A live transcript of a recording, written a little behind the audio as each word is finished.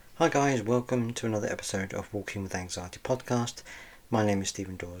Hi guys, welcome to another episode of Walking with Anxiety podcast. My name is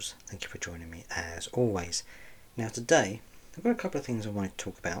Stephen Dawes. Thank you for joining me as always. Now today, I've got a couple of things I want to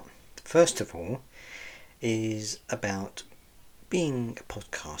talk about. First of all is about being a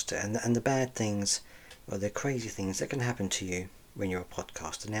podcaster and the bad things or the crazy things that can happen to you when you're a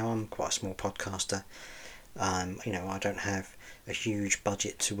podcaster. Now I'm quite a small podcaster. I don't have a huge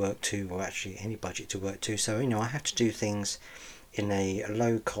budget to work to, or actually any budget to work to, so I have to do things in a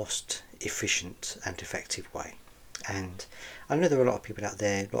low cost, efficient and effective way. And I know there are a lot of people out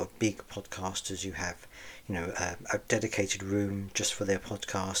there, a lot of big podcasters who have a dedicated room just for their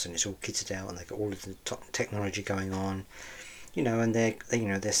podcast, and it's all kitted out and they've got all of the top technology going on, and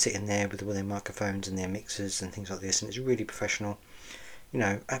they're sitting there with all their microphones and their mixers and things like this, and it's really professional,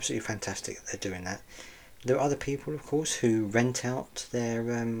 absolutely fantastic that they're doing that. There are other people, of course, who rent out their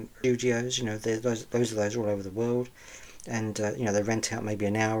studios. There's those of those all over the world, and they rent out maybe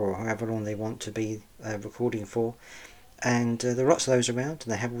an hour or however long they want to be recording for. And there are lots of those around,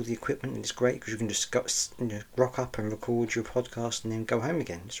 and they have all the equipment, and it's great because you can just rock up and record your podcast and then go home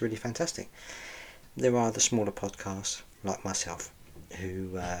again. It's really fantastic. There are the smaller podcasts like myself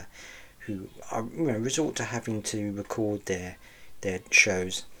who resort to having to record their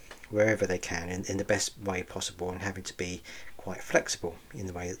shows wherever they can in the best way possible, and having to be quite flexible in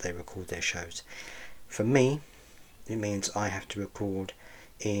the way that they record their shows. For me, it means I have to record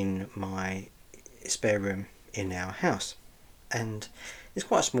in my spare room in our house, and it's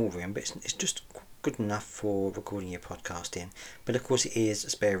quite a small room, but it's just good enough for recording your podcast in. But of course it is a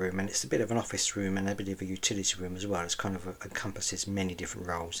spare room, and it's a bit of an office room and a bit of a utility room as well. It's kind of encompasses many different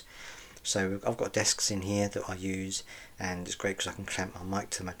roles. So I've got desks in here that I use, and it's great because I can clamp my mic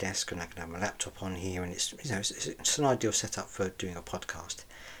to my desk and I can have my laptop on here, and it's an ideal setup for doing a podcast.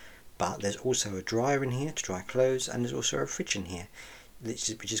 But there's also a dryer in here to dry clothes, and there's also a fridge in here,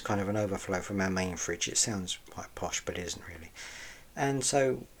 which is kind of an overflow from our main fridge. It sounds quite posh, but it isn't really. And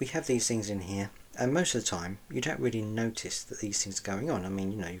so we have these things in here, and most of the time you don't really notice that these things are going on. I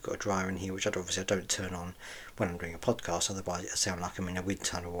mean, you've got a dryer in here, which I don't turn on when I'm doing a podcast, otherwise it'll sound like I'm in a wind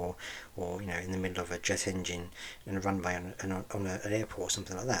tunnel or in the middle of a jet engine in a runway on an airport or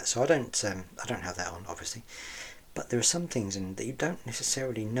something like that. So I don't have that on, obviously. But there are some things in that you don't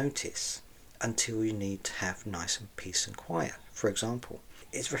necessarily notice until you need to have nice and peace and quiet. For example,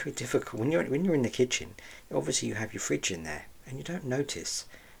 it's very difficult when you're in the kitchen. Obviously you have your fridge in there, and you don't notice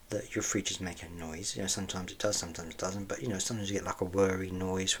that your fridge is making noise. Sometimes it does, sometimes it doesn't, but sometimes you get like a whirry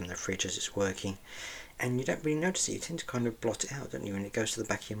noise from the fridge as it's working, and you don't really notice it. You tend to kind of blot it out, don't you? And it goes to the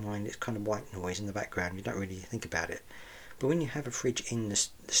back of your mind. It's kind of white noise in the background. You don't really think about it. But when you have a fridge in the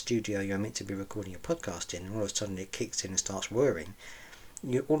studio you're meant to be recording your podcast in, and all of a sudden it kicks in and starts whirring,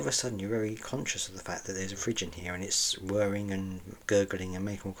 all of a sudden you're very conscious of the fact that there's a fridge in here and it's whirring and gurgling and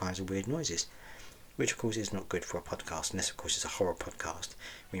making all kinds of weird noises, which of course is not good for a podcast, unless of course it's a horror podcast,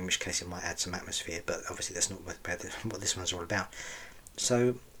 in which case it might add some atmosphere, but obviously that's not what this one's all about.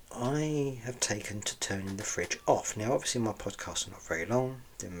 So I have taken to turning the fridge off. Now obviously my podcasts are not very long,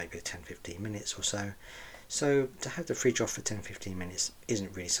 they're maybe 10-15 minutes or so, so to have the fridge off for 10-15 minutes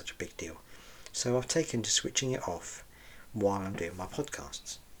isn't really such a big deal. So I've taken to switching it off while I'm doing my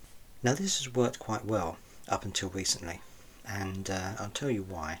podcasts. Now this has worked quite well up until recently, and I'll tell you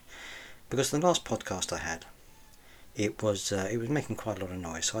why. Because the last podcast I had, it was making quite a lot of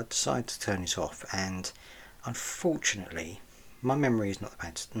noise, so I decided to turn it off. And unfortunately, my memory is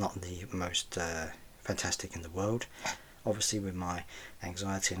not the most fantastic in the world. Obviously, with my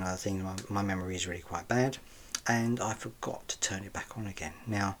anxiety and other things, my memory is really quite bad, and I forgot to turn it back on again.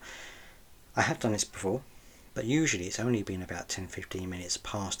 Now, I have done this before, but usually it's only been about 10-15 minutes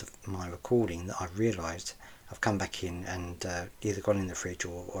past my recording that I've realised I've come back in and either gone in the fridge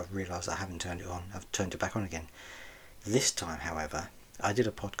or I've realised I haven't turned it on. I've turned it back on again. This time, however, I did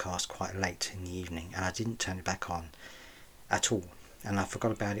a podcast quite late in the evening and I didn't turn it back on at all, and I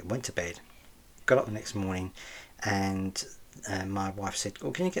forgot about it, went to bed, got up the next morning, and my wife said, "Oh,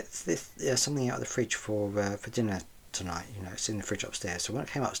 can you get this something out of the fridge for dinner tonight? It's in the fridge upstairs." So when I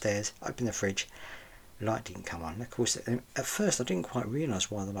came upstairs, I opened the fridge, light didn't come on. Of course, at first I didn't quite realise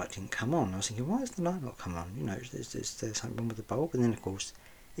why the light didn't come on. I was thinking, why has the light not come on? Is there something wrong with the bulb? And then of course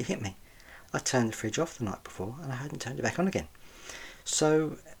it hit me. I turned the fridge off the night before and I hadn't turned it back on again.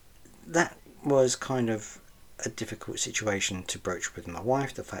 So that was kind of a difficult situation to broach with my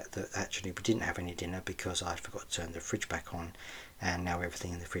wife, the fact that actually we didn't have any dinner because I forgot to turn the fridge back on, and now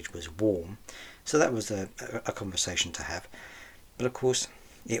everything in the fridge was warm. So that was a conversation to have. But of course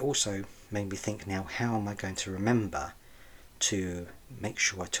it also made me think, now how am I going to remember to make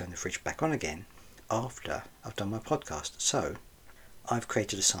sure I turn the fridge back on again after I've done my podcast? So I've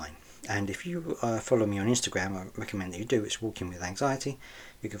created a sign. And if you follow me on Instagram, I recommend that you do. It's Walking with Anxiety.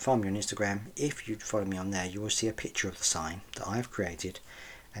 You can find me on Instagram. If you follow me on there, you will see a picture of the sign that I've created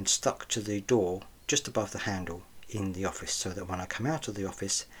and stuck to the door just above the handle in the office, so that when I come out of the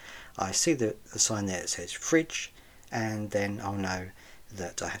office, I see the sign there that says fridge, and then I'll know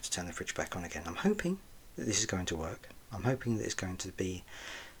that I have to turn the fridge back on again. I'm hoping that this is going to work. I'm hoping that it's going to be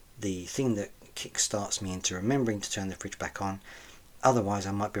the thing that kick-starts me into remembering to turn the fridge back on. Otherwise,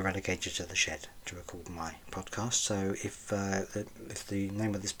 I might be relegated to the shed to record my podcast. So if the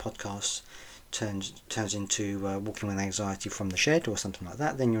name of this podcast turns into Walking with Anxiety from the Shed or something like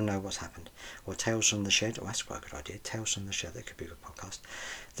that, then you'll know what's happened. Or Tales from the Shed. Oh, that's quite a good idea. Tales from the Shed. That could be a good podcast.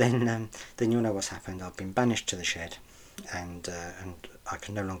 Then you'll know what's happened. I've been banished to the shed, and I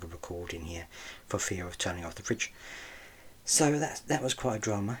can no longer record in here for fear of turning off the fridge. So that was quite a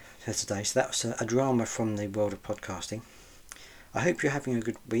drama for today. So that was a drama from the world of podcasting. I hope you're having a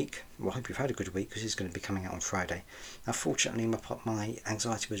good week. Well, I hope you've had a good week, because it's going to be coming out on Friday. Unfortunately, my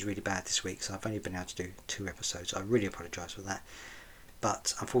anxiety was really bad this week, so I've only been able to do 2 episodes. I really apologise for that.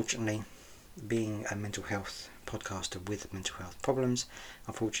 But unfortunately, being a mental health podcaster with mental health problems,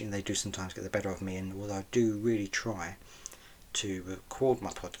 unfortunately they do sometimes get the better of me, and although I do really try to record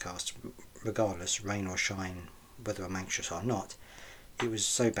my podcast regardless, rain or shine, whether I'm anxious or not, it was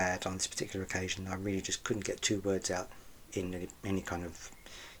so bad on this particular occasion I really just couldn't get 2 words out in any kind of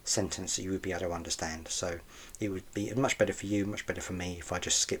sentence that you would be able to understand. So it would be much better for you, much better for me, if I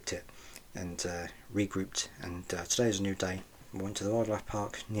just skipped it and regrouped. And today is a new day. I went to the wildlife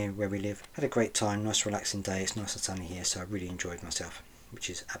park near where we live. Had a great time, nice relaxing day. It's nice and sunny here, so I really enjoyed myself, which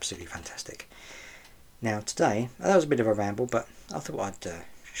is absolutely fantastic. Now today, that was a bit of a ramble, but I thought I'd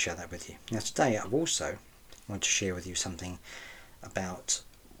share that with you. Now today I've also wanted to share with you something about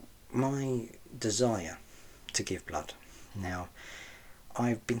my desire to give blood. Now,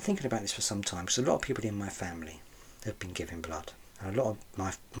 I've been thinking about this for some time, because a lot of people in my family have been giving blood. And a lot of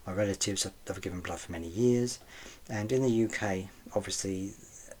my relatives have given blood for many years. And in the UK, obviously,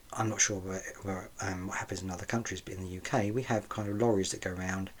 I'm not sure what happens in other countries, but in the UK, we have kind of lorries that go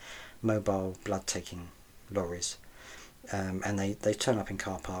around, mobile blood taking lorries. And they turn up in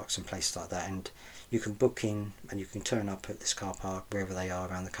car parks and places like that. And you can book in and you can turn up at this car park, wherever they are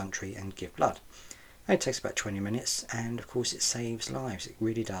around the country, and give blood. It takes about 20 minutes, and of course it saves lives. It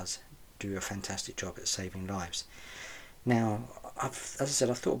really does do a fantastic job at saving lives. Now, as I said,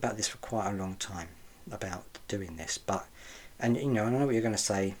 I've thought about this for quite a long time, about doing this, and I know what you're going to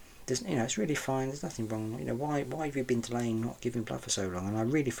say. It's really fine. There's nothing wrong. Why have you been delaying not giving blood for so long? And I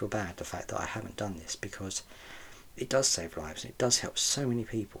really feel bad the fact that I haven't done this, because it does save lives. It does help so many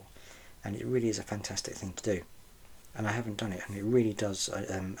people, and it really is a fantastic thing to do. And I haven't done it, and it really does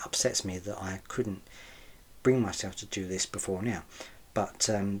upsets me that I couldn't bring myself to do this before now. But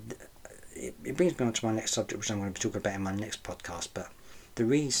it brings me on to my next subject, which I'm going to be talking about in my next podcast. But the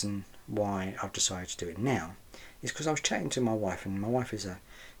reason why I've decided to do it now is because I was chatting to my wife, and my wife is a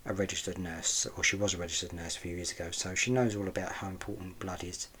registered nurse, or she was a registered nurse a few years ago, so she knows all about how important blood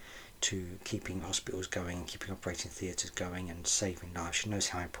is to keeping hospitals going and keeping operating theatres going and saving lives. She knows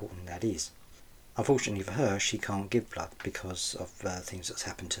how important that is. Unfortunately for her, she can't give blood because of things that's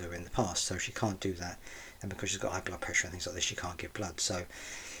happened to her in the past, so she can't do that, and because she's got high blood pressure and things like this, she can't give blood, so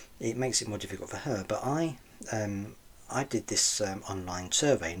it makes it more difficult for her. But I did this online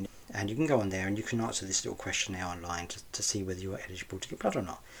survey, and you can go on there and you can answer this little questionnaire online to see whether you are eligible to give blood or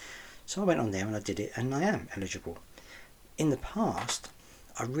not. So I went on there and I did it, and I am eligible. In the past,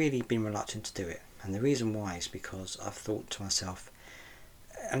 I've really been reluctant to do it, and the reason why is because I've thought to myself,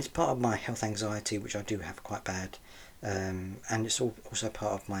 and it's part of my health anxiety, which I do have quite bad, and it's also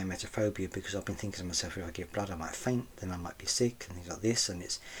part of my emetophobia, because I've been thinking to myself, if I give blood I might faint, then I might be sick, and things like this, and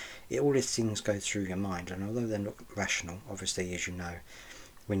all these things go through your mind, and although they're not rational, obviously, as you know,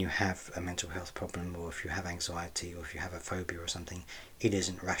 when you have a mental health problem, or if you have anxiety, or if you have a phobia or something, it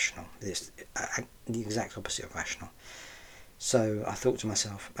isn't rational. It's the exact opposite of rational. So I thought to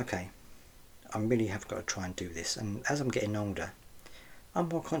myself, okay, I really have got to try and do this, and as I'm getting older, I'm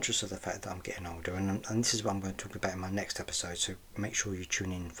more conscious of the fact that I'm getting older, and this is what I'm going to talk about in my next episode, so make sure you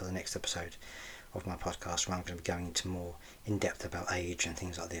tune in for the next episode of my podcast, where I'm going to be going into more in depth about age and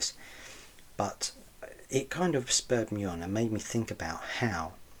things like this. But it kind of spurred me on and made me think about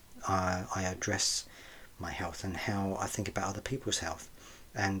how I address my health, and how I think about other people's health,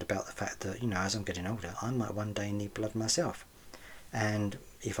 and about the fact that, as I'm getting older, I might one day need blood myself. And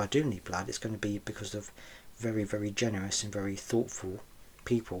if I do need blood, it's going to be because of very, very generous and very thoughtful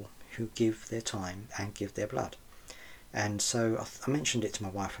people who give their time and give their blood. And so I mentioned it to my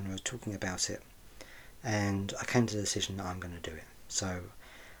wife, and we were talking about it, and I came to the decision that I'm going to do it. So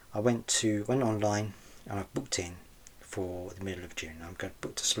I went online and I've booked in for the middle of June. I'm going to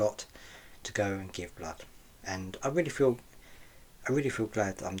book a slot to go and give blood, and I really feel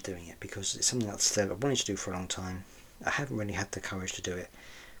glad that I'm doing it, because it's something that I wanted to do for a long time. I haven't really had the courage to do it,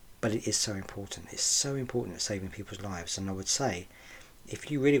 but it is so important. It's so important at saving people's lives, and I would say, if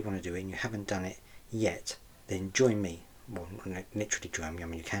you really want to do it and you haven't done it yet, then join me. Well, literally join me. I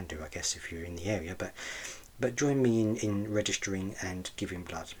mean, you can do, I guess, if you're in the area, but join me in registering and giving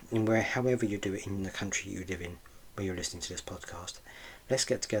blood. And however you do it in the country you live in, where you're listening to this podcast, let's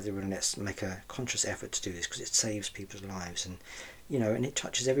get together and let's make a conscious effort to do this, because it saves people's lives, and and it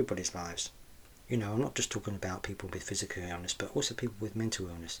touches everybody's lives. I'm not just talking about people with physical illness, but also people with mental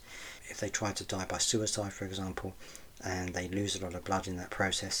illness. If they try to die by suicide, for example, and they lose a lot of blood in that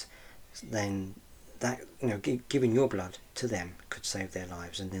process, then that giving your blood to them could save their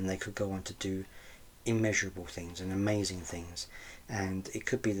lives, and then they could go on to do immeasurable things and amazing things, and it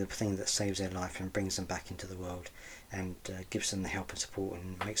could be the thing that saves their life and brings them back into the world, and gives them the help and support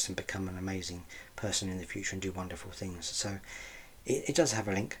and makes them become an amazing person in the future and do wonderful things. So it does have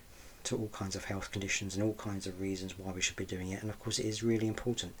a link to all kinds of health conditions and all kinds of reasons why we should be doing it, and of course it is really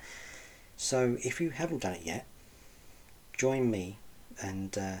important. So if you haven't done it yet, join me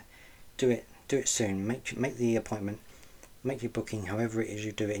and do it soon. Make the appointment, make your booking, however it is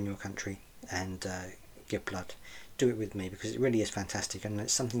you do it in your country, and give blood. Do it with me, because it really is fantastic, and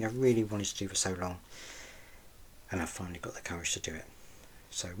it's something I've really wanted to do for so long, and I've finally got the courage to do it.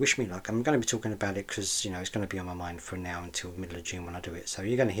 So wish me luck. I'm going to be talking about it because it's going to be on my mind from now until middle of June when I do it. So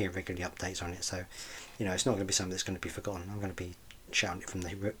you're going to hear regularly updates on it. So it's not going to be something that's going to be forgotten. I'm going to be shouting it from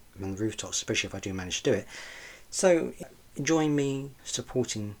the rooftops, especially if I do manage to do it. So join me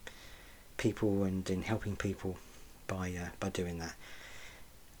supporting people and in helping people by doing that.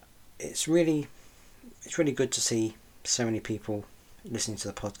 It's really good to see so many people listening to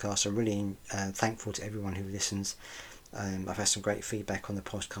the podcast. I'm really thankful to everyone who listens. I've had some great feedback on the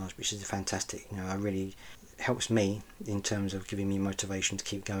podcast, which is fantastic. It really helps me in terms of giving me motivation to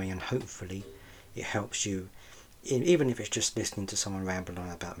keep going, and hopefully it helps you, even if it's just listening to someone rambling on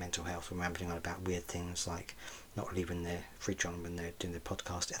about mental health or rambling on about weird things like not leaving their fridge on when they're doing their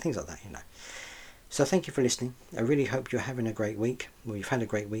podcast, things like that. So thank you for listening. I really hope you're having a great week. Well, you've had a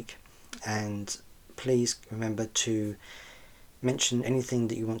great week, and please remember to mention anything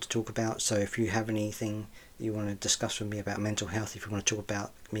that you want to talk about. So if you have anything that you want to discuss with me about mental health, if you want to talk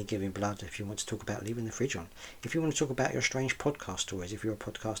about me giving blood, if you want to talk about leaving the fridge on, if you want to talk about your strange podcast stories, if you're a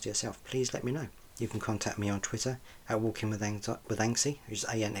podcaster yourself, please let me know. You can contact me on Twitter at Walking with Anxie, which is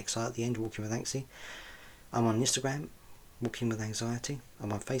ANXI at the end, Walking with Anxie. I'm on Instagram, Walking with Anxiety.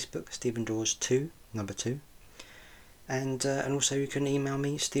 I'm on Facebook, Stephen Dawes 2, number 2. And also you can email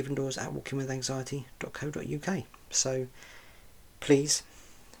me, stephendawes at walkingwithanxiety.co.uk. So please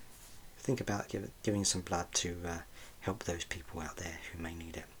think about giving some blood to help those people out there who may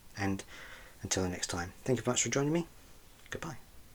need it. And until the next time, thank you very much for joining me. Goodbye.